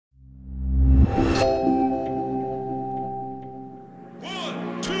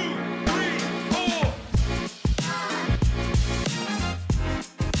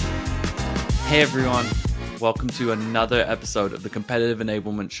Hey everyone, welcome to another episode of the Competitive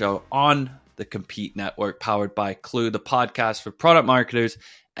Enablement Show on the Compete Network, powered by Clue, the podcast for product marketers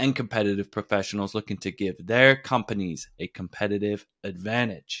and competitive professionals looking to give their companies a competitive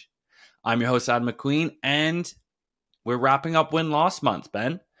advantage. I'm your host, Adam McQueen, and we're wrapping up Win-Loss Month,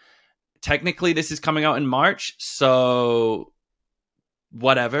 Ben. Technically, this is coming out in March, so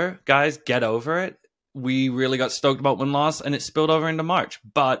whatever, guys, get over it. We really got stoked about Win-Loss, and it spilled over into March,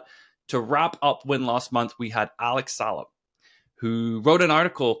 but to wrap up Win-Loss Month, we had Alex Salop, who wrote an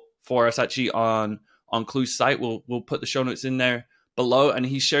article for us actually on Clue's site. We'll put the show notes in there below, and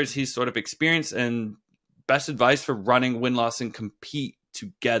he shares his sort of experience and best advice for running Win-Loss and Compete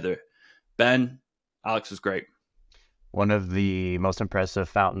together. Ben, Alex was great. One of the most impressive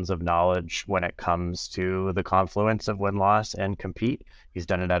fountains of knowledge when it comes to the confluence of Win-Loss and Compete. He's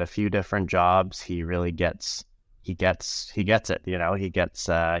done it at a few different jobs. He really gets it, you know, he gets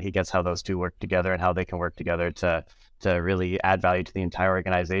how those two work together and how they can work together to really add value to the entire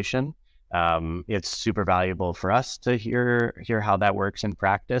organization. It's super valuable for us to hear how that works in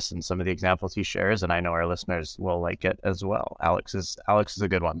practice and some of the examples he shares, and I know our listeners will like it as well. Alex is a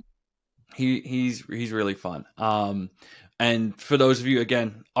good one. He's really fun. And for those of you,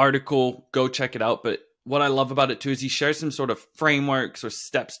 again, article, go check it out. But what I love about it too is he shares some sort of frameworks or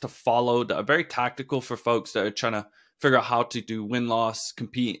steps to follow that are very tactical for folks that are trying to figure out how to do win-loss,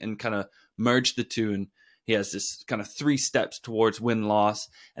 compete, and kind of merge the two. And he has this kind of 3 steps towards win-loss.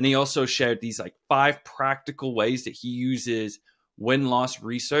 And he also shared these like 5 practical ways that he uses win-loss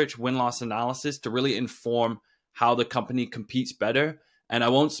research, win-loss analysis to really inform how the company competes better. And I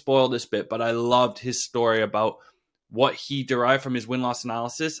won't spoil this bit, but I loved his story about what he derived from his win-loss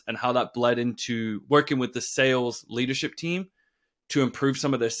analysis and how that bled into working with the sales leadership team to improve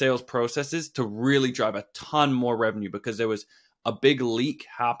some of their sales processes to really drive a ton more revenue, because there was a big leak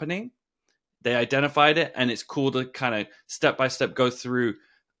happening. They identified it, and it's cool to kind of step-by-step go through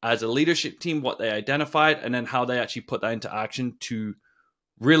as a leadership team what they identified and then how they actually put that into action to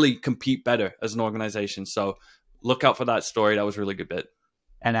really compete better as an organization. So look out for that story. That was a really good bit.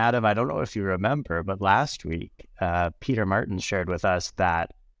 And Adam, I don't know if you remember, but last week, Peter Martin shared with us that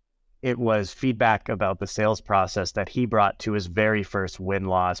it was feedback about the sales process that he brought to his very first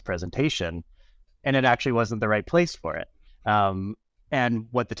win-loss presentation, and it actually wasn't the right place for it. And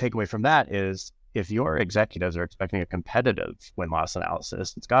what the takeaway from that is, if your executives are expecting a competitive win-loss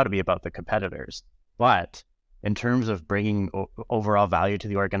analysis, it's got to be about the competitors. But in terms of bringing overall value to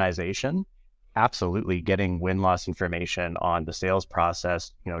the organization, absolutely getting win-loss information on the sales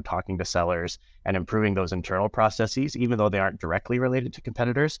process, you know, talking to sellers and improving those internal processes, even though they aren't directly related to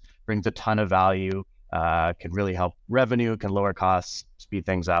competitors, brings a ton of value, can really help revenue, can lower costs, speed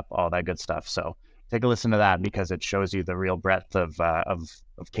things up, all that good stuff. So take a listen to that, because it shows you the real breadth of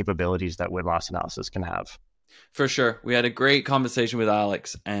capabilities that win-loss analysis can have. For sure. We had a great conversation with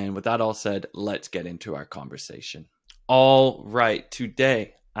Alex. And with that all said, let's get into our conversation. All right.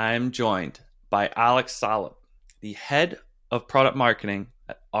 Today, I'm joined by Alex Salop, the head of product marketing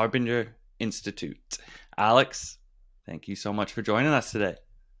at Arbinger Institute. Alex, thank you so much for joining us today.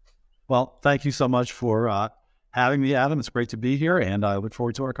 Well, thank you so much for having me, Adam. It's great to be here, and I look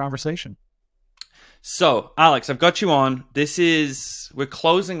forward to our conversation. So, Alex, I've got you on. We're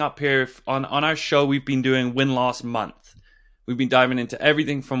closing up here on our show. We've been doing Win-Loss Month. We've been diving into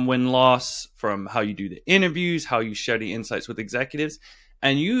everything from win-loss, from how you do the interviews, how you share the insights with executives.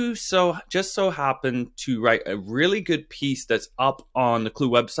 And you just so happen to write a really good piece that's up on the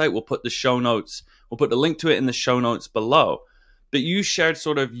Clue website. We'll put the link to it in the show notes below. But you shared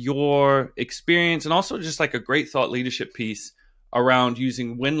sort of your experience and also just like a great thought leadership piece around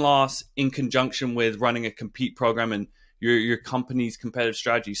using win-loss in conjunction with running a compete program and your company's competitive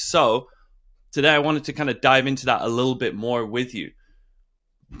strategy. So today I wanted to kind of dive into that a little bit more with you.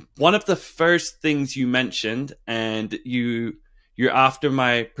 One of the first things you mentioned, and you're after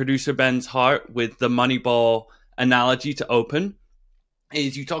my producer Ben's heart with the Moneyball analogy to open,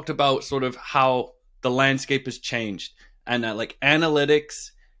 is you talked about sort of how the landscape has changed and that like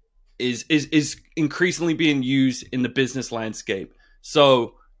analytics is increasingly being used in the business landscape.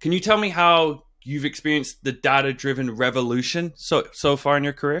 So can you tell me how you've experienced the data-driven revolution so far in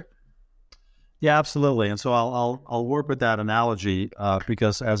your career? Yeah, absolutely. And so I'll work with that analogy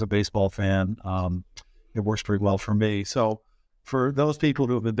because as a baseball fan, it works pretty well for me. So for those people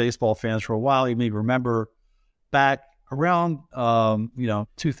who have been baseball fans for a while, you may remember back around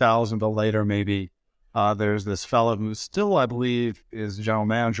 2000, but later maybe, there's this fellow who still, I believe, is general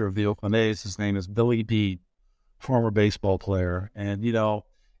manager of the Oakland A's. His name is Billy Beane, former baseball player. And,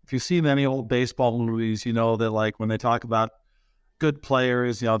 if you see many old baseball movies, you know that like when they talk about good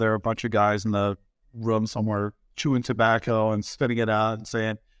players, there are a bunch of guys in the room somewhere chewing tobacco and spitting it out and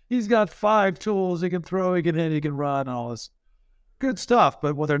saying, he's got 5 tools, he can throw, he can hit, he can run, and all this good stuff.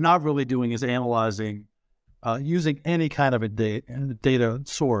 But what they're not really doing is analyzing, using any kind of a data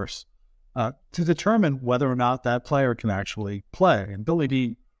source to determine whether or not that player can actually play. And Billy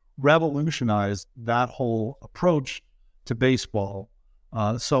D revolutionized that whole approach to baseball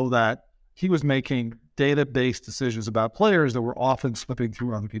so that he was making data-based decisions about players that were often slipping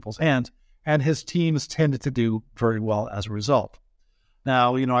through other people's hands, and his teams tended to do very well as a result.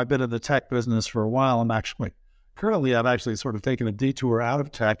 Now, I've been in the tech business for a while. I've actually sort of taken a detour out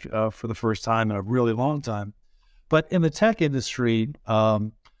of tech for the first time in a really long time. But in the tech industry,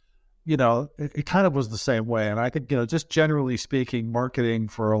 it kind of was the same way. And I think, just generally speaking, marketing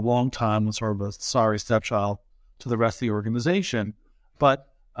for a long time was sort of a sorry stepchild to the rest of the organization. But,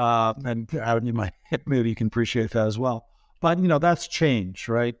 and maybe you can appreciate that as well. But, that's changed,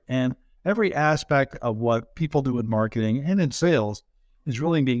 right? And every aspect of what people do in marketing and in sales is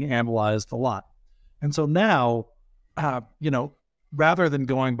really being analyzed a lot. And so now, rather than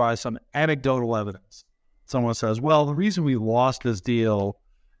going by some anecdotal evidence, someone says, well, the reason we lost this deal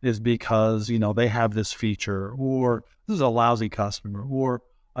is because, they have this feature, or this is a lousy customer, or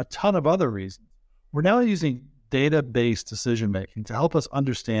a ton of other reasons. We're now using data-based decision-making to help us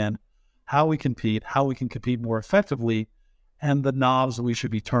understand how we can compete more effectively, and the knobs that we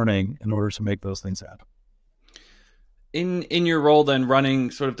should be turning in order to make those things happen. In your role then,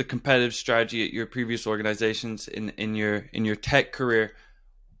 running sort of the competitive strategy at your previous organizations in your tech career,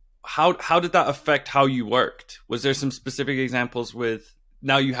 how did that affect how you worked? Was there some specific examples with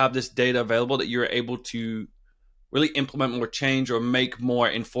now you have this data available that you're able to really implement more change or make more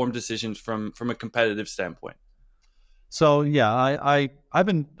informed decisions from a competitive standpoint? So yeah, I've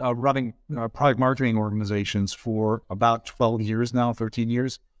been running product marketing organizations for about 12 years now, 13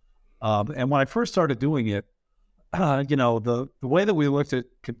 years. And when I first started doing it, the way that we looked at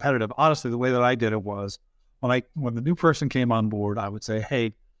competitive, honestly, the way that I did it was when the new person came on board, I would say,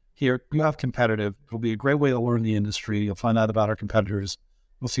 hey, here, you have competitive. It'll be a great way to learn the industry. You'll find out about our competitors.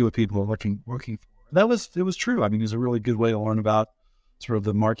 We'll see what people are looking for. It was true. I mean, it was a really good way to learn about sort of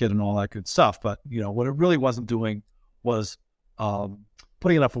the market and all that good stuff. But, what it really wasn't doing was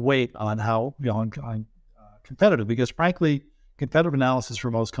putting enough weight on how, on competitive, because frankly, competitive analysis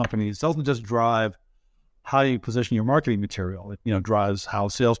for most companies doesn't just drive how you position your marketing material. It, drives how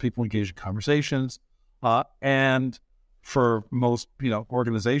salespeople engage in conversations. And for most,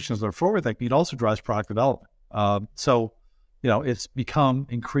 organizations that are forward-thinking, it also drives product development. So, it's become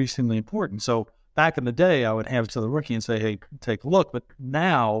increasingly important. So back in the day, I would hand it to the rookie and say, hey, take a look. But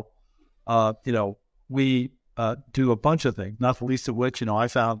now, we do a bunch of things, not the least of which, I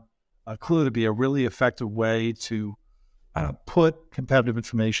found Clue to be a really effective way to put competitive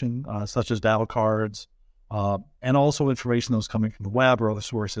information, such as battle cards, and also information that was coming from the web or other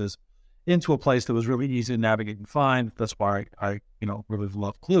sources, into a place that was really easy to navigate and find. That's why I really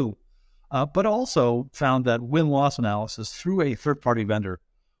love Clue. But also found that win-loss analysis through a third-party vendor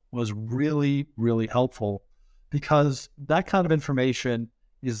was really, really helpful, because that kind of information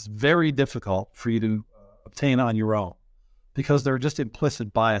is very difficult for you to obtain on your own, because there are just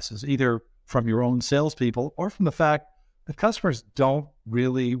implicit biases, either from your own salespeople or from the fact that customers don't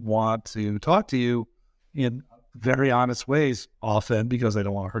really want to talk to you in very honest ways, often because they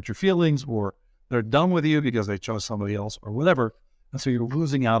don't want to hurt your feelings, or they're done with you because they chose somebody else or whatever. And so you're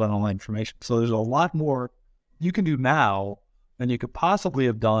losing out on all that information. So there's a lot more you can do now than you could possibly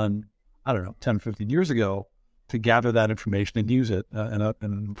have done, 10, 15 years ago, to gather that information and use it in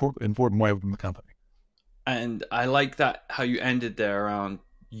an important way within the company. And I like that, how you ended there around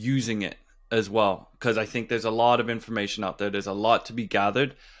using it as well, because I think there's a lot of information out there. There's a lot to be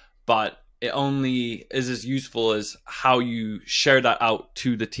gathered, but it only is as useful as how you share that out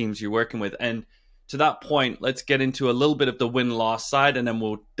to the teams you're working with. And to that point, let's get into a little bit of the win-loss side, and then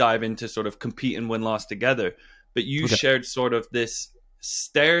we'll dive into sort of compete and win-loss together. But you shared sort of this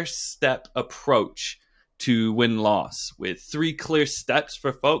stair-step approach to win-loss with 3 clear steps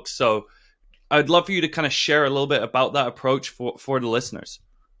for folks. So I'd love for you to kind of share a little bit about that approach for the listeners.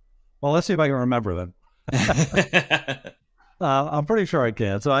 Well, let's see if I can remember them. I'm pretty sure I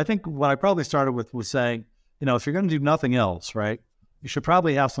can. So I think what I probably started with was saying, if you're going to do nothing else, right, you should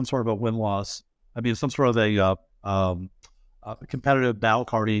probably have some sort of a win-loss. Some sort of a competitive battle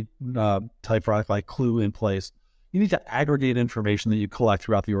cardy type product like Clue in place. You need to aggregate information that you collect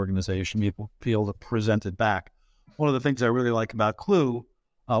throughout the organization. You be able to present it back. One of the things I really like about Clue,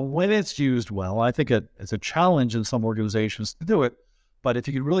 when it's used well, I think it's a challenge in some organizations to do it, but if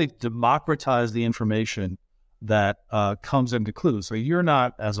you can really democratize the information that comes into Clue. So you're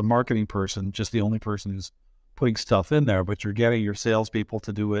not, as a marketing person, just the only person who's putting stuff in there, but you're getting your salespeople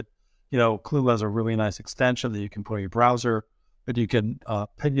to do it. Clue has a really nice extension that you can put in your browser, that you can,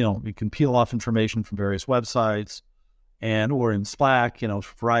 you can peel off information from various websites or in Slack, a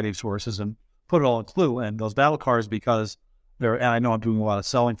variety of sources, and put it all in Clue. And those battle cards, because and I know I'm doing a lot of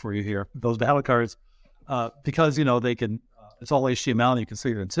selling for you here, those battle cards, because, they can, it's all HTML, and you can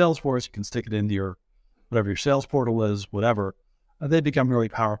stick it in Salesforce, you can stick it into your, whatever your sales portal is, whatever, they become really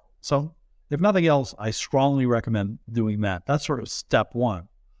powerful. So if nothing else, I strongly recommend doing that. That's sort of step one.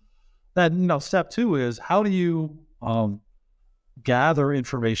 Then, step two is, how do you gather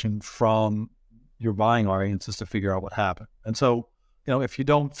information from your buying audiences to figure out what happened? And so, if you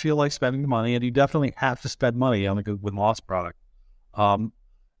don't feel like spending the money, and you definitely have to spend money on a good win-loss product,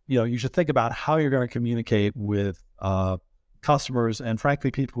 you should think about how you're going to communicate with customers and,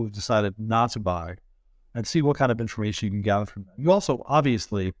 frankly, people who've decided not to buy, and see what kind of information you can gather from them. You also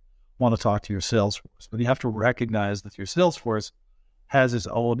obviously want to talk to your sales force, but you have to recognize that your sales force has its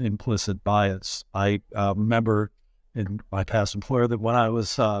own implicit bias. I remember in my past employer that when I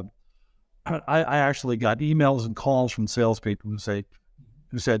was, I actually got emails and calls from salespeople who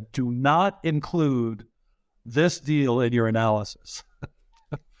said, do not include this deal in your analysis,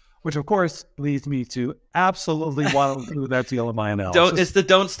 which of course leads me to absolutely want to include that deal in my analysis. It's the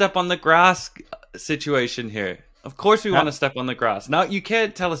don't step on the grass situation here. Of course we want to step on the grass. Now, you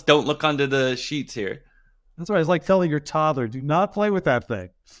can't tell us don't look under the sheets here. That's right. It's like telling your toddler, do not play with that thing.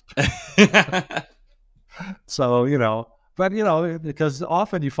 So, because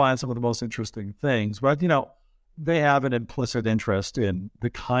often you find some of the most interesting things, but, they have an implicit interest in the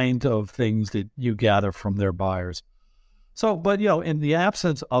kind of things that you gather from their buyers. So, but, in the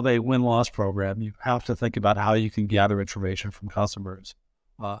absence of a win-loss program, you have to think about how you can gather information from customers.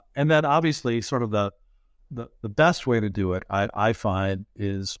 And then obviously sort of the best way to do it, I find,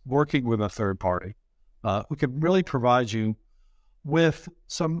 is working with a third party who can really provide you with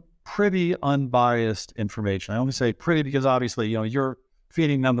some pretty unbiased information. I only say pretty because obviously, you're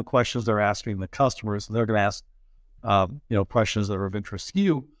feeding them the questions they're asking the customers, and they're going to ask, questions that are of interest to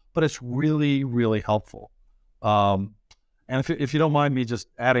you, but it's really, really helpful. And if you don't mind me just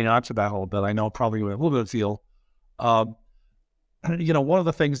adding on to that a little bit, I know probably with a little bit of feel, one of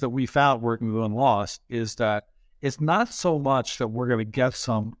the things that we found working with Unlost is that it's not so much that we're going to get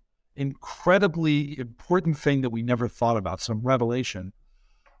some incredibly important thing that we never thought about, some revelation,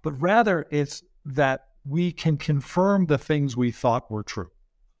 but rather it's that we can confirm the things we thought were true,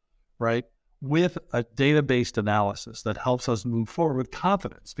 right? With a data-based analysis that helps us move forward with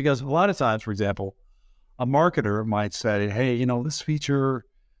confidence. Because a lot of times, for example, a marketer might say, hey, this feature,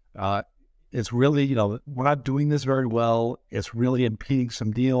 it's really, we're not doing this very well. It's really impeding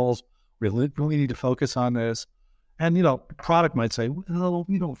some deals. We really need to focus on this. And, product might say, well,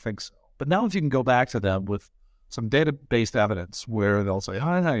 we don't think so. But now if you can go back to them with some data-based evidence where they'll say,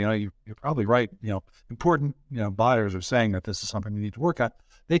 oh, no, you're probably right. Important, buyers are saying that this is something we need to work on.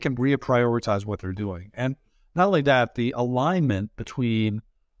 They can reprioritize what they're doing. And not only that, the alignment between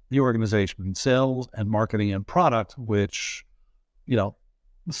the organization, sales and marketing and product, which,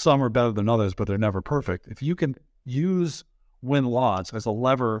 some are better than others, but they're never perfect. If you can use win-loss as a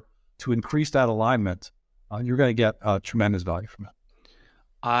lever to increase that alignment, you're going to get tremendous value from it.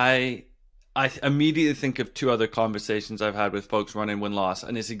 I immediately think of two other conversations I've had with folks running win-loss,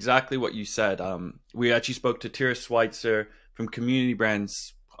 and it's exactly what you said. We actually spoke to Tira Schweitzer from Community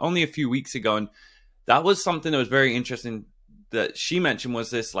Brands only a few weeks ago, and that was something that was very interesting that she mentioned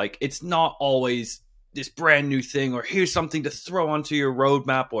was this, like, it's not always this brand new thing, or here's something to throw onto your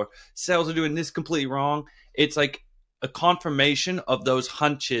roadmap, or sales are doing this completely wrong. It's like a confirmation of those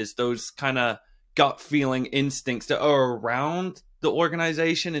hunches, those kind of gut feeling instincts that are around the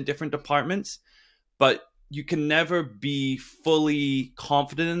organization in different departments. But you can never be fully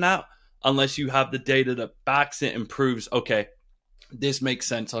confident in that unless you have the data that backs it and proves, okay, this makes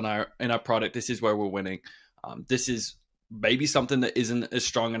sense in our product. This is where we're winning. This is maybe something that isn't as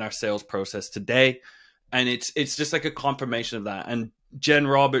strong in our sales process today. And it's just like a confirmation of that. And Jen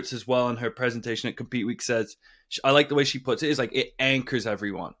Roberts as well in her presentation at Compete Week says, I like the way she puts it, is like it anchors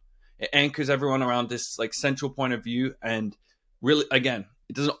everyone. It anchors everyone around this like central point of view. And really, again,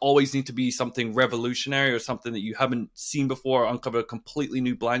 it doesn't always need to be something revolutionary or something that you haven't seen before or uncover a completely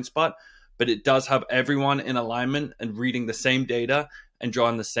new blind spot, but it does have everyone in alignment and reading the same data and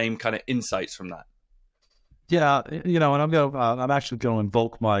drawing the same kind of insights from that. Yeah, and I'm actually going to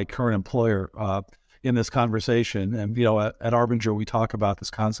invoke my current employer in this conversation. And, at Arbinger, we talk about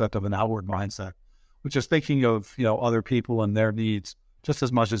this concept of an outward mindset, which is thinking of, other people and their needs just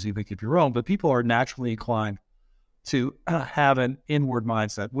as much as you think of your own. But people are naturally inclined to have an inward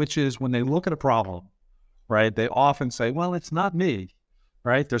mindset, which is when they look at a problem, right, they often say, well, it's not me,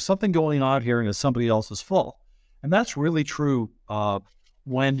 right? There's something going on here and it's somebody else's fault. And that's really true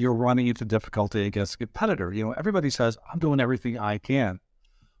when you're running into difficulty against a competitor. Everybody says, I'm doing everything I can.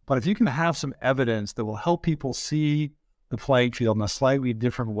 But if you can have some evidence that will help people see the playing field in a slightly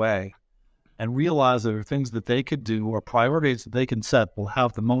different way and realize there are things that they could do or priorities that they can set will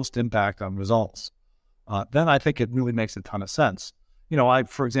have the most impact on results, then I think it really makes a ton of sense.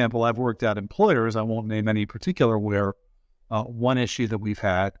 For example, I've worked at employers, I won't name any particular, where one issue that we've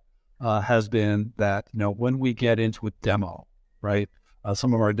had has been that, when we get into a demo, right,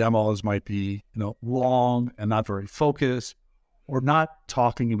 some of our demos might be, long and not very focused, or not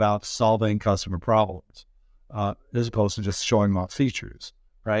talking about solving customer problems, as opposed to just showing off features,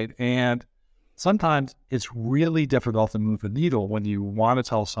 right? And sometimes it's really difficult to move the needle when you want to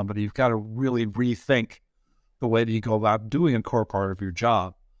tell somebody. You've got to really rethink the way that you go about doing a core part of your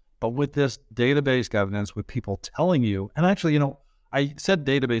job. But with this database evidence, with people telling you, and actually, I said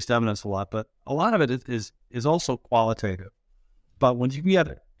database evidence a lot, but a lot of it is also qualitative. But when you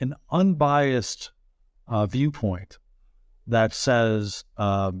get an unbiased viewpoint that says,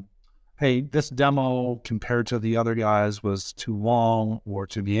 hey, this demo compared to the other guys was too long or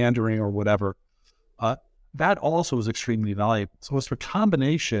too meandering or whatever, that also is extremely valuable. So it's a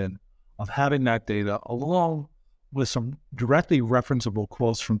combination of having that data along with some directly referenceable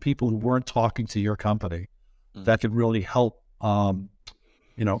quotes from people who weren't talking to your company that could really help, people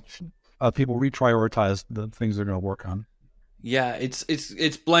reprioritize the things they're going to work on. Yeah,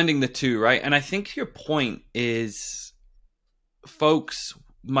 it's blending the two, right? And I think your point is folks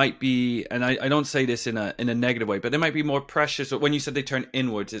might be, and I don't say this in a negative way, but they might be more precious. When you said they turn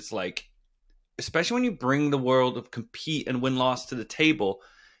inwards, it's like, especially when you bring the world of compete and win-loss to the table,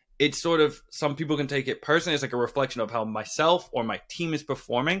 it's sort of, some people can take it personally as like a reflection of how myself or my team is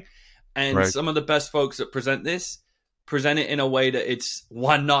performing. And Right. Some of the best folks that present it in a way that it's,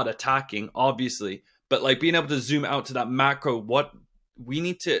 one, not attacking, obviously, but like being able to zoom out to that macro, what we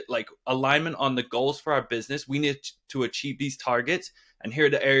need to, like, alignment on the goals for our business. We need to achieve these targets, and here are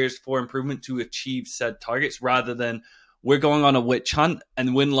the areas for improvement to achieve said targets, rather than we're going on a witch hunt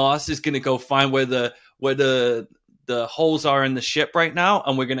and win-loss is going to go find where the holes are in the ship right now,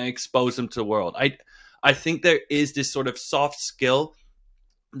 and we're going to expose them to the world. I think there is this sort of soft skill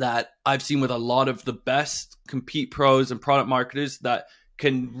that I've seen with a lot of the best compete pros and product marketers that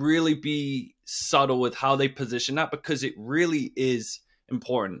can really be subtle with how they position that, because it really is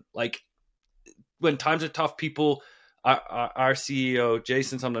important. Like, when times are tough, people, our CEO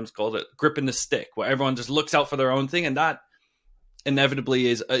Jason sometimes calls it gripping the stick, where everyone just looks out for their own thing, and that inevitably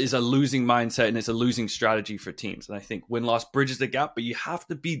is a losing mindset, and it's a losing strategy for teams. And I think win-loss bridges the gap, but you have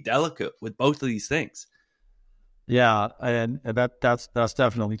to be delicate with both of these things. Yeah, and that's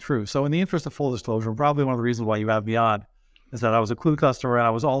definitely true. So in the interest of full disclosure, probably one of the reasons why you have me on is that I was a Clue customer, and I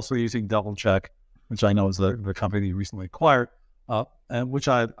was also using Double Check, which I know is the company you recently acquired, and which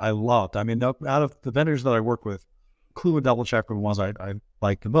I loved. I mean, out of the vendors that I work with, Clue and Double Check were the ones I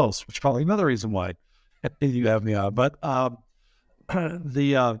liked the most, which is probably another reason why you have me on. But one of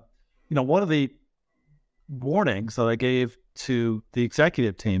the warnings that I gave to the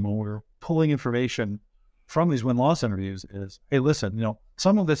executive team when we were pulling information from these win-loss interviews is, hey, listen,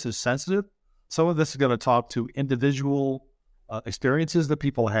 some of this is sensitive. Some of this is going to talk to individual experiences that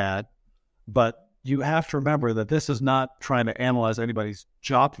people had, but you have to remember that this is not trying to analyze anybody's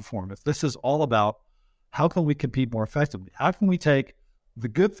job performance. This is all about how can we compete more effectively? How can we take the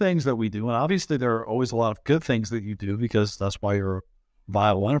good things that we do, and obviously there are always a lot of good things that you do because that's why you're a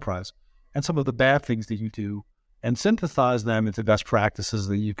viable enterprise, and some of the bad things that you do, and synthesize them into best practices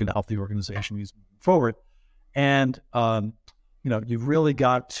that you can help the organization use forward. And, you've really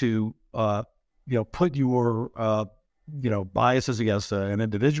got to, put your, biases against an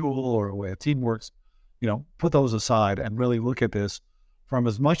individual or a way a team works, put those aside and really look at this from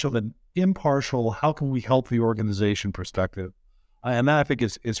as much of an impartial, how can we help the organization perspective. And that, I think,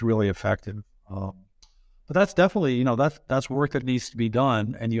 is really effective. But that's definitely, that's work that needs to be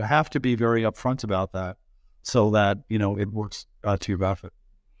done. And you have to be very upfront about that so that, it works to your benefit.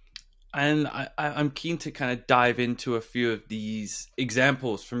 And I'm keen to kind of dive into a few of these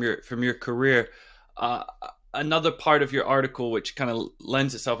examples from your career. Another part of your article, which kind of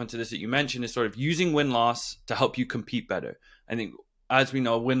lends itself into this that you mentioned, is sort of using win-loss to help you compete better. I think, as we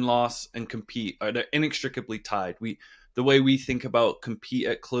know, win-loss and compete they're inextricably tied. The way we think about compete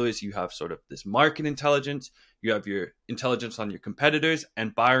at Clue is you have sort of this market intelligence, you have your intelligence on your competitors,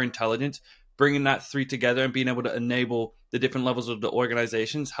 and buyer intelligence, bringing that three together and being able to enable the different levels of the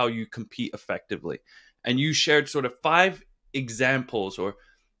organizations, how you compete effectively. and you shared sort of 5 examples or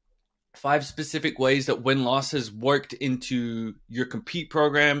 5 specific ways that win-loss has worked into your compete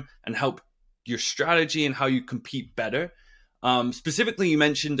program and helped your strategy and how you compete better. Specifically, you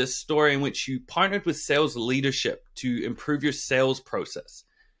mentioned a story in which you partnered with sales leadership to improve your sales process.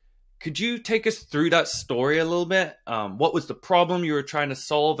 Could you take us through that story a little bit? What was the problem you were trying to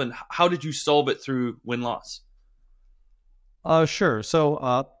solve, and how did you solve it through win-loss? Sure.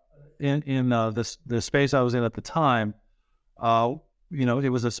 So in the space I was in at the time,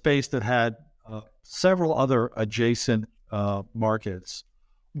 it was a space that had several other adjacent markets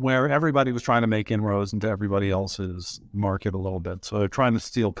where everybody was trying to make inroads into everybody else's market a little bit. So they're trying to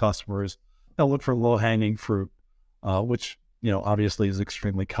steal customers. They'll look for low-hanging fruit, which, obviously is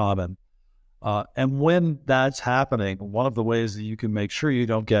extremely common. And when that's happening, one of the ways that you can make sure you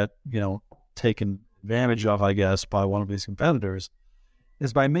don't get, taken advantage of, I guess, by one of these competitors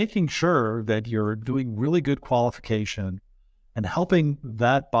is by making sure that you're doing really good qualification and helping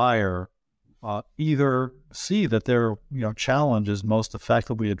that buyer either see that their challenge is most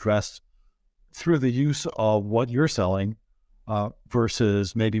effectively addressed through the use of what you're selling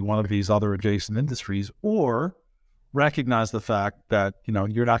versus maybe one of these other adjacent industries, or recognize the fact that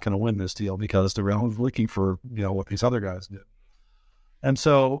you're not going to win this deal because they're looking for what these other guys do. And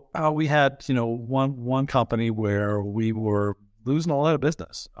so we had one company where we were losing a lot of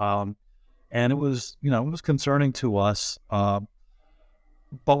business, and it was concerning to us.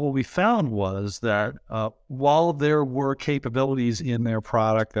 But what we found was that while there were capabilities in their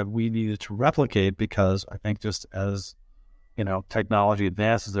product that we needed to replicate, because I think just as technology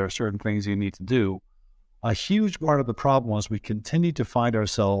advances, there are certain things you need to do. A huge part of the problem was we continued to find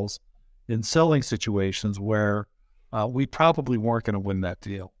ourselves in selling situations where we probably weren't going to win that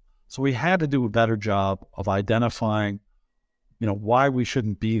deal. So we had to do a better job of identifying, why we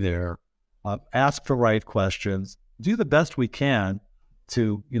shouldn't be there, ask the right questions, do the best we can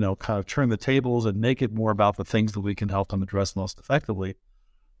to, kind of turn the tables and make it more about the things that we can help them address most effectively.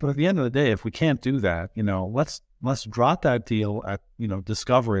 But at the end of the day, if we can't do that, let's drop that deal at,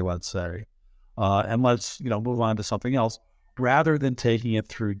 discovery, let's say, and let's, move on to something else rather than taking it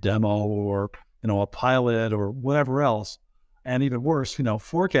through demo or, a pilot or whatever else. And even worse,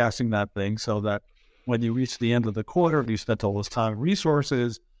 forecasting that thing so that when you reach the end of the quarter, you spent all this time and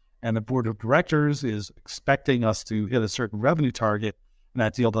resources, and the board of directors is expecting us to hit a certain revenue target, and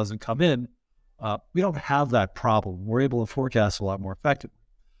that deal doesn't come in, we don't have that problem. We're able to forecast a lot more effectively.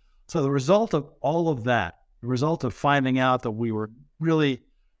 So the result of all of that, the result of finding out that we were really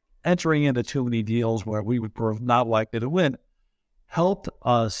entering into too many deals where we were not likely to win, helped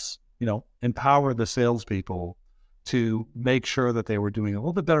us, empower the salespeople to make sure that they were doing a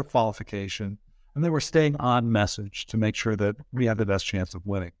little bit better qualification and they were staying on message to make sure that we had the best chance of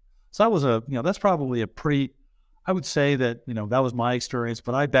winning. So that was that's probably a pretty, I would say that, that was my experience,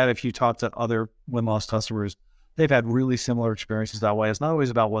 but I bet if you talk to other win-loss customers, they've had really similar experiences that way. It's not always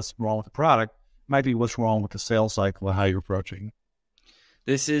about what's wrong with the product. It might be what's wrong with the sales cycle and how you're approaching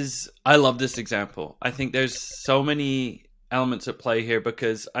it. I love this example. I think there's so many elements at play here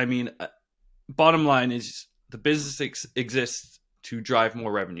because, bottom line is the business exists to drive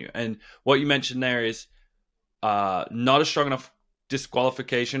more revenue. And what you mentioned there is not a strong enough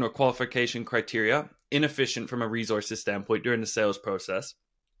disqualification or qualification criteria, inefficient from a resources standpoint during the sales process.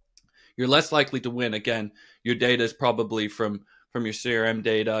 You're less likely to win. Again, your data is probably from your CRM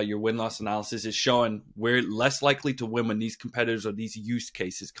data, your win-loss analysis is showing we're less likely to win when these competitors or these use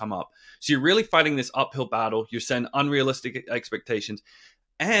cases come up. So you're really fighting this uphill battle. You're setting unrealistic expectations.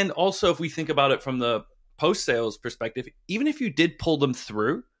 And also, if we think about it from the post-sales perspective, even if you did pull them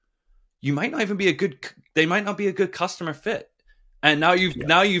through, they might not be a good customer fit. And now you've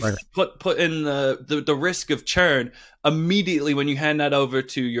right. put in the risk of churn immediately when you hand that over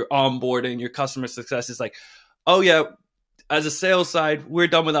to your onboarding, your customer success. It's like, oh yeah, as a sales side, we're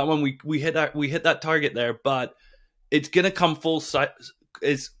done with that one. We hit that target there, but it's gonna come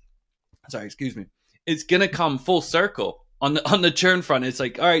It's gonna come full circle on the churn front. It's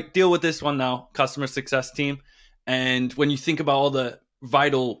like, all right, deal with this one now, customer success team. And when you think about all the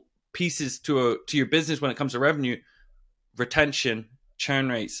vital pieces to your business when it comes to revenue, retention, churn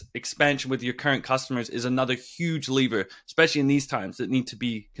rates, expansion with your current customers is another huge lever, especially in these times that need to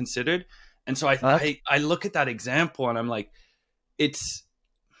be considered. And so I look at that example and I'm like, it's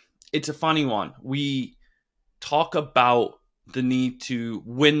a funny one. We talk about the need to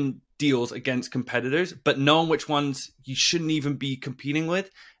win deals against competitors, but knowing which ones you shouldn't even be competing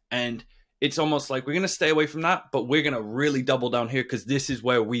with. And it's almost like we're going to stay away from that, but we're going to really double down here because this is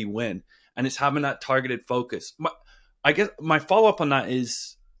where we win. And it's having that targeted focus. I guess my follow-up on that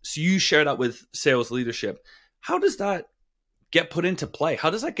is so you share that with sales leadership. How does that get put into play? How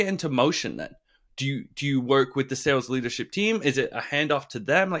does that get into motion then? Do you work with the sales leadership team? Is it a handoff to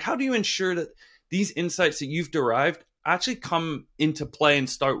them? Like, how do you ensure that these insights that you've derived actually come into play and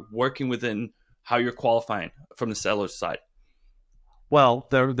start working within how you're qualifying from the seller's side? Well,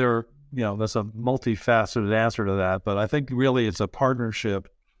 that's a multifaceted answer to that, but I think really it's a partnership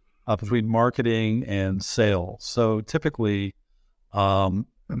between marketing and sales. So typically, what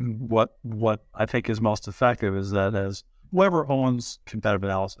I think is most effective is that as whoever owns competitive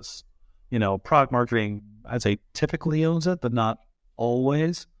analysis, product marketing, I'd say typically owns it, but not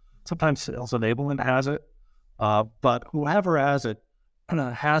always. Sometimes sales enablement has it, but whoever has it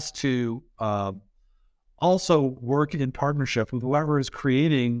has to also work in partnership with whoever is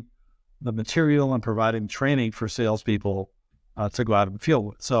creating the material and providing training for salespeople to go out in the field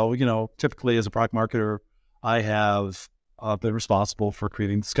with. So, typically as a product marketer, I have been responsible for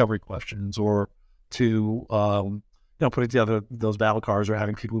creating discovery questions or to, putting together those battle cards or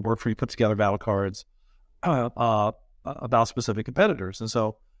having people who work for you put together battle cards about specific competitors. And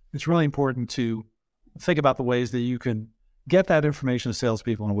so it's really important to think about the ways that you can get that information to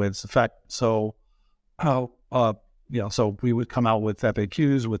salespeople in a way that's effective. So, so we would come out with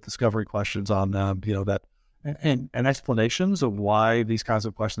FAQs with discovery questions on them, that and explanations of why these kinds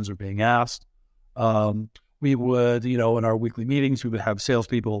of questions are being asked. We would, in our weekly meetings, we would have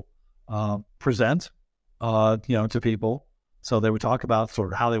salespeople present, to people. So they would talk about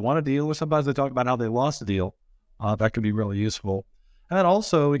sort of how they won a deal, or sometimes they talk about how they lost a deal. That could be really useful. And then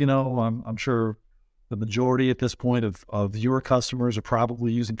also, I'm sure the majority at this point of your customers are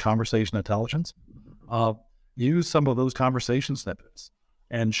probably using conversation intelligence. Use some of those conversation snippets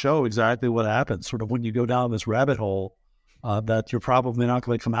and show exactly what happens sort of when you go down this rabbit hole that you're probably not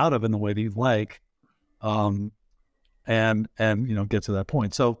going to come out of in the way that you'd like, and get to that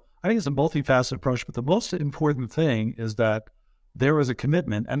point. So I think it's a multifaceted approach, but the most important thing is that there is a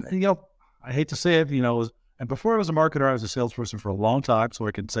commitment. And, I hate to say it, and before I was a marketer, I was a salesperson for a long time, so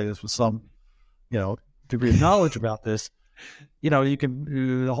I can say this with some, degree of knowledge about this. You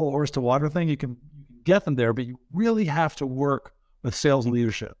can, the whole horse to water thing, you can get them there, but you really have to work with sales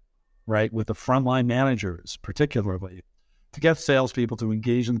leadership, right? With the frontline managers, particularly, to get salespeople to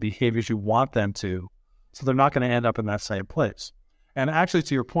engage in the behaviors you want them to, so they're not going to end up in that same place. And actually,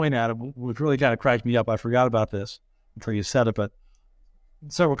 to your point, Adam, which really kind of cracked me up, I forgot about this until you said it, but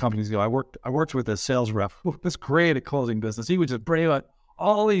several companies ago, I worked with a sales rep who was great at closing business. He would just bring out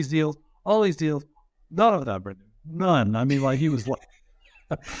all these deals, none of them, none. I mean, like, he was like,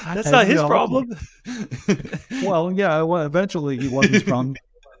 that's not his problem. Well, yeah, eventually he wasn't his problem.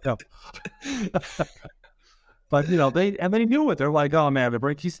 Yeah. But, they knew it. They're like, oh man,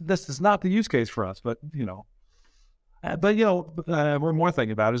 this is not the use case for us, but, we're more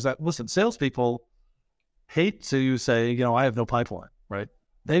thinking about is that, listen, salespeople hate to say, I have no pipeline, right?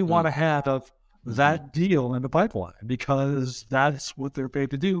 They want to have that deal in the pipeline because that's what they're paid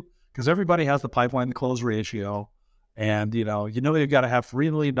to do, because everybody has the pipeline to close ratio. And, you've got to have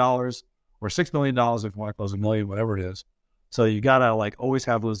 $3 million or $6 million if you want to close $1 million, whatever it is. So you got to always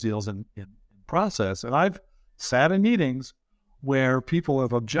have those deals in process. And I've sat in meetings where people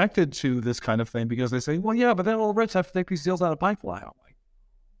have objected to this kind of thing because they say, well, yeah, but then all the reps have to take these deals out of pipeline. I'm like,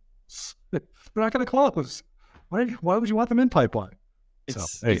 they're not going to close. Why would you want them in pipeline?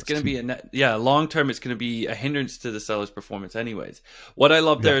 It's going to be long term. It's going to be a hindrance to the seller's performance, anyways. What I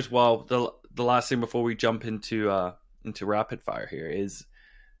love there as well, the last thing before we jump into rapid fire here is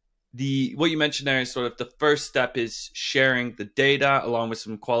what you mentioned there is sort of the first step is sharing the data along with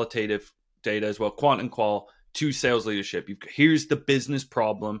some qualitative data as well, quant and qual, to sales leadership. Here's the business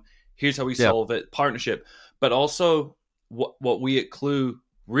problem. Here's how we solve it. Partnership, but also what we at Clue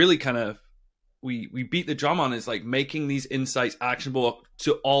really kind of we beat the drum on is like making these insights actionable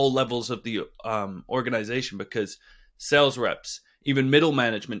to all levels of the organization, because sales reps, even middle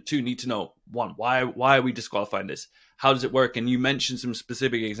management too, need to know, one, why are we disqualifying this? How does it work? And you mentioned some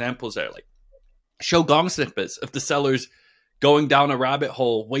specific examples there, like show gong snippets of the sellers going down a rabbit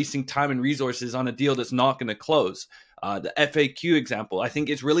hole, wasting time and resources on a deal that's not going to close. The FAQ example, I think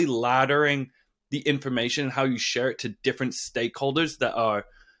it's really laddering the information and how you share it to different stakeholders that are,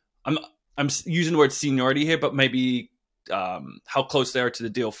 I'm using the word seniority here, but maybe how close they are to the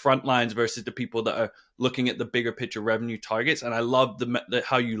deal front lines versus the people that are looking at the bigger picture revenue targets. And I love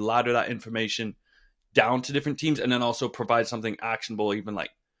how you ladder that information down to different teams, and then also provide something actionable, even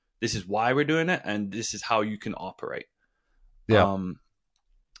like, this is why we're doing it, and this is how you can operate. Yeah. And,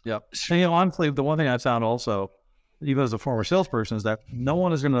 honestly, the one thing I found also, even as a former salesperson, is that no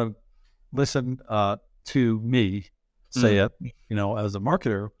one is going to listen to me say it, as a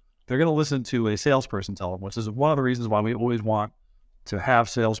marketer, they're going to listen to a salesperson tell them, which is one of the reasons why we always want to have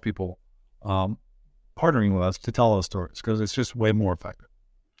salespeople partnering with us to tell those stories, because it's just way more effective.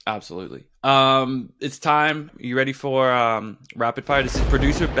 Absolutely. It's time. You ready for rapid fire? This is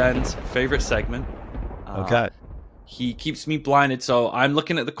producer Ben's favorite segment. Okay. He keeps me blinded, so I'm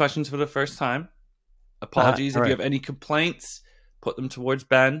looking at the questions for the first time. Apologies. If you have any complaints, put them towards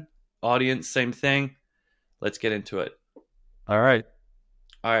Ben. Audience, same thing. Let's get into it. All right.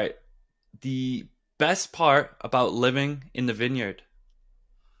 The best part about living in the vineyard?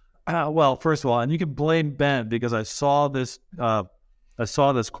 Well, first of all, and you can blame Ben, because I saw this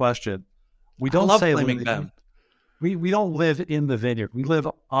question. We don't say blaming Ben. We don't live in the vineyard. We live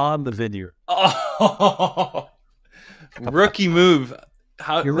on the vineyard. Oh, rookie move.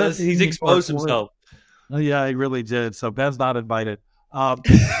 He's exposed himself. Yeah, he really did. So Ben's not invited.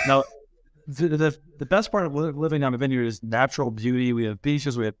 No, the best part of living on the vineyard is natural beauty. We have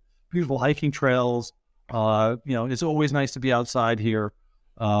beaches. We have beautiful hiking trails. It's always nice to be outside here.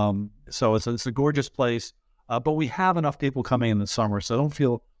 So it's a gorgeous place. But we have enough people coming in the summer, so don't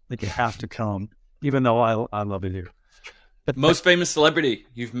feel like you have to come, even though I love it here. Most famous celebrity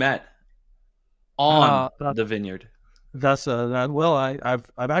you've met on the vineyard? Well, I've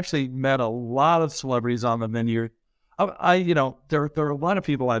actually met a lot of celebrities on the vineyard. There are a lot of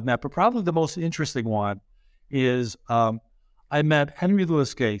people I've met, but probably the most interesting one is I met Henry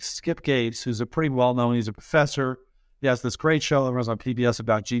Louis Gates, Skip Gates, who's a pretty well-known. He's a professor. He has this great show that runs on PBS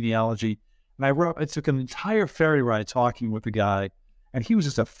about genealogy. And I took an entire ferry ride talking with the guy, and he was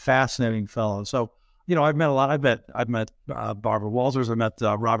just a fascinating fellow. So, I've met a lot. I've met Barbara Walters. I met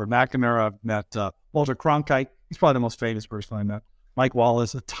Robert McNamara. I've met Walter Cronkite. He's probably the most famous person I met. Mike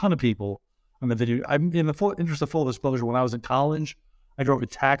Wallace, a ton of people on the video. I'm in the interest of full disclosure. When I was in college, I drove a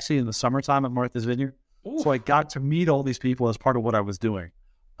taxi in the summertime at Martha's Vineyard. Ooh. So I got to meet all these people as part of what I was doing.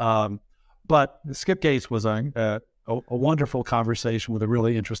 But Skip Gates was a wonderful conversation with a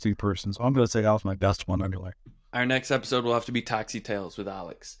really interesting person. So I'm going to say that was my best one anyway. Our next episode will have to be Taxi Tales with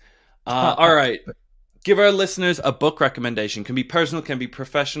Alex. All right. Give our listeners a book recommendation. Can be personal, can be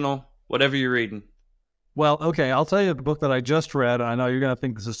professional, whatever you're reading. Well, okay, I'll tell you the book that I just read. I know you're going to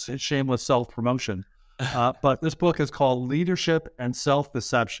think this is shameless self-promotion, but this book is called Leadership and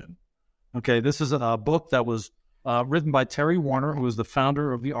Self-Deception. Okay, this is a book that was written by Terry Warner, who is the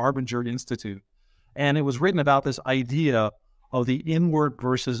founder of the Arbinger Institute. And it was written about this idea of the inward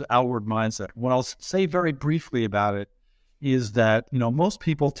versus outward mindset. What I'll say very briefly about it is that, most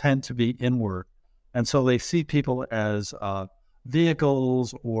people tend to be inward. And so they see people as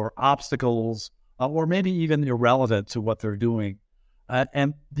vehicles or obstacles, or maybe even irrelevant to what they're doing.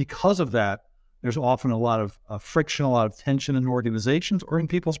 And because of that, there's often a lot of friction, a lot of tension in organizations or in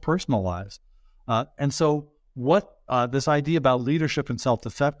people's personal lives. And so what this idea about leadership and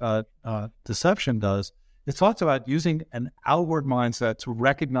self-deception does, it talks about using an outward mindset to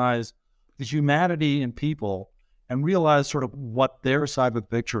recognize the humanity in people and realize sort of what their side of the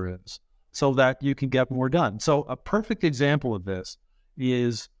picture is so that you can get more done. So a perfect example of this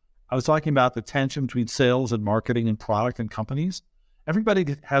is, I was talking about the tension between sales and marketing and product and companies.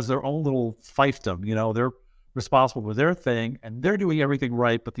 Everybody has their own little fiefdom. They're responsible for their thing and they're doing everything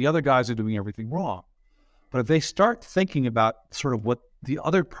right, but the other guys are doing everything wrong. But if they start thinking about sort of what the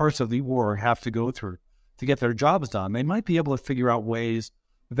other parts of the org have to go through to get their jobs done, they might be able to figure out ways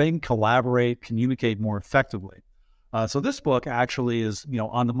they can collaborate, communicate more effectively. So this book actually is,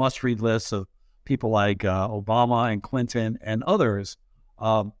 on the must-read list of people like Obama and Clinton and others.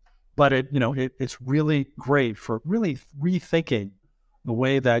 But it's really great for really rethinking the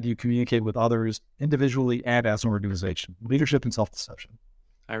way that you communicate with others individually and as an organization. Leadership and self-deception.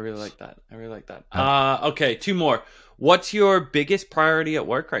 I really like that. Okay, two more. What's your biggest priority at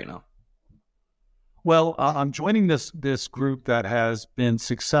work right now? Well, I'm joining this group that has been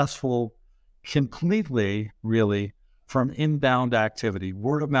successful completely, really, from inbound activity,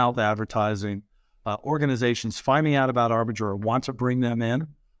 word of mouth advertising, organizations finding out about Arbinger want to bring them in,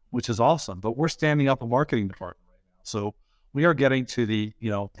 which is awesome. But we're standing up a marketing department right now. So we are getting to the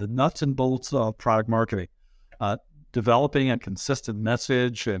nuts and bolts of product marketing, developing a consistent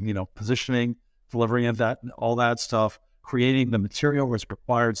message and, positioning, delivering of all that stuff, creating the material where it's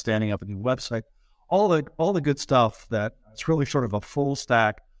required, standing up a new website, all the good stuff that it's really sort of a full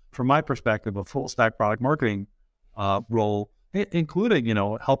stack, from my perspective, a full stack product marketing role, including,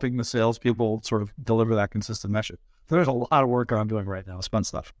 helping the salespeople sort of deliver that consistent message. So there's a lot of work I'm doing right now. It's fun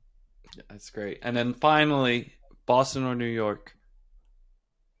stuff. Yeah, that's great. And then finally, Boston or New York?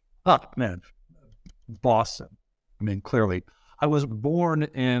 Oh, man, Boston. I mean, clearly, I was born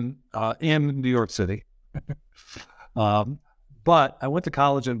in New York City. But I went to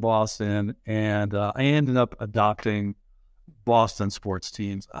college in Boston, and I ended up adopting Boston sports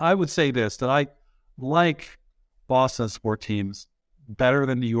teams. I would say this, that I like Boston sport teams better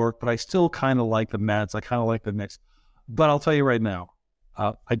than New York, but I still kind of like the Mets. I kind of like the Knicks. But I'll tell you right now,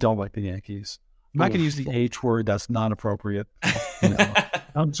 I don't like the Yankees. I'm not going to use the H word. That's not appropriate. You know,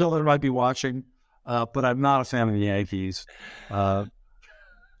 I'm sure they might be watching, but I'm not a fan of the Yankees.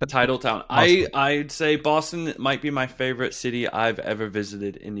 Title town. I'd say Boston might be my favorite city I've ever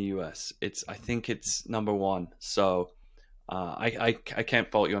visited in the U.S. I think it's number one. So I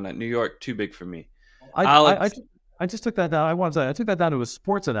can't fault you on that. New York, too big for me. I just took that down. I took that down to a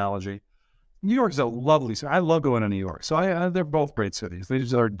sports analogy. New York is a lovely city. I love going to New York. So they're both great cities. They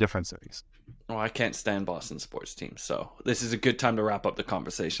just are different cities. Well, I can't stand Boston sports teams, so this is a good time to wrap up the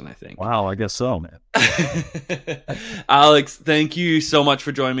conversation, I think. Wow, I guess so, man. Alex, thank you so much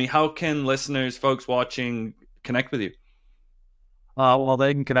for joining me. How can listeners, folks watching, connect with you? Well,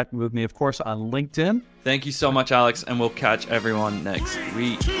 they can connect with me, of course, on LinkedIn. Thank you so much, Alex, and we'll catch everyone next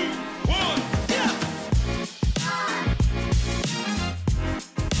week. 3, 2, 1.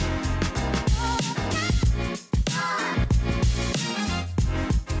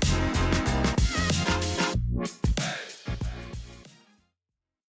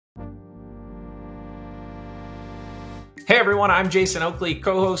 Hey everyone, I'm Jason Oakley,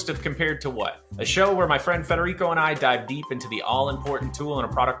 co-host of Compared to What, a show where my friend Federico and I dive deep into the all-important tool in a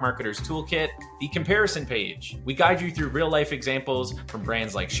product marketer's toolkit, the comparison page. We guide you through real-life examples from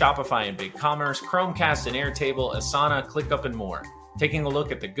brands like Shopify and BigCommerce, Chromecast and Airtable, Asana, ClickUp, and more, taking a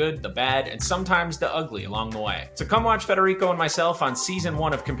look at the good, the bad, and sometimes the ugly along the way. So come watch Federico and myself on Season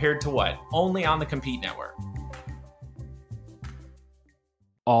 1 of Compared to What, only on the Compete Network.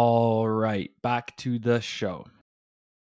 All right, back to the show.